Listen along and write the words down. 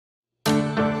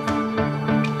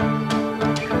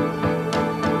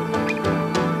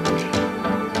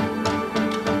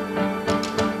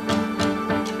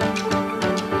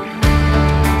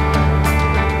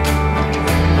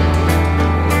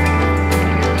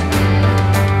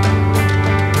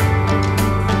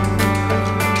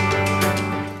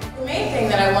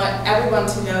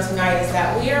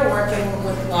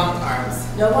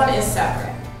No one is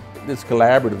separate. This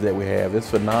collaborative that we have is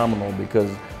phenomenal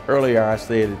because earlier I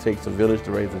said it takes a village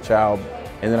to raise a child,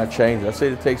 and then I changed it. I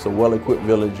said it takes a well-equipped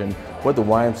village, and what the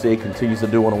YMCA continues to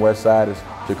do on the west side is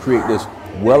to create this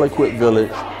well-equipped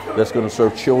village that's going to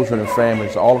serve children and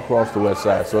families all across the west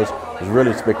side. So it's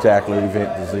really a spectacular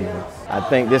event this evening. I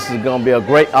think this is going to be a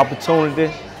great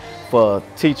opportunity for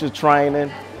teacher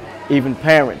training, even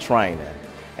parent training,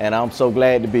 and I'm so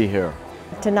glad to be here.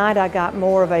 Tonight I got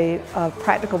more of a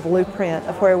practical blueprint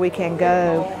of where we can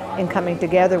go in coming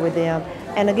together with them.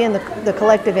 And again, the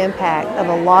collective impact of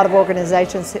a lot of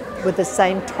organizations with the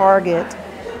same target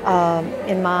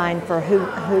in mind for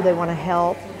who they want to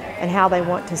help and how they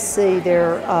want to see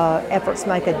their efforts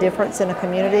make a difference in a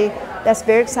community. That's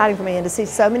very exciting for me, and to see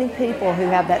so many people who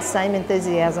have that same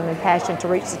enthusiasm and passion to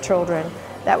reach the children,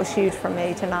 that was huge for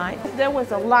me tonight. There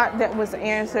was a lot that was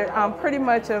answered, pretty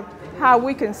much of how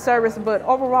we can service, but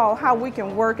overall how we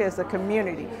can work as a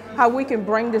community, how we can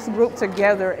bring this group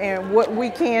together and what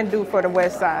we can do for the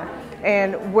West Side,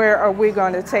 and where are we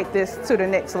going to take this to the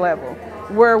next level,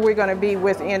 where are we going to be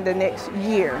within the next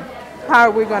year, how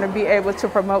are we going to be able to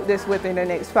promote this within the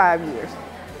next 5 years.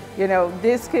 You know,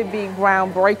 this could be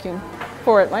groundbreaking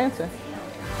for Atlanta.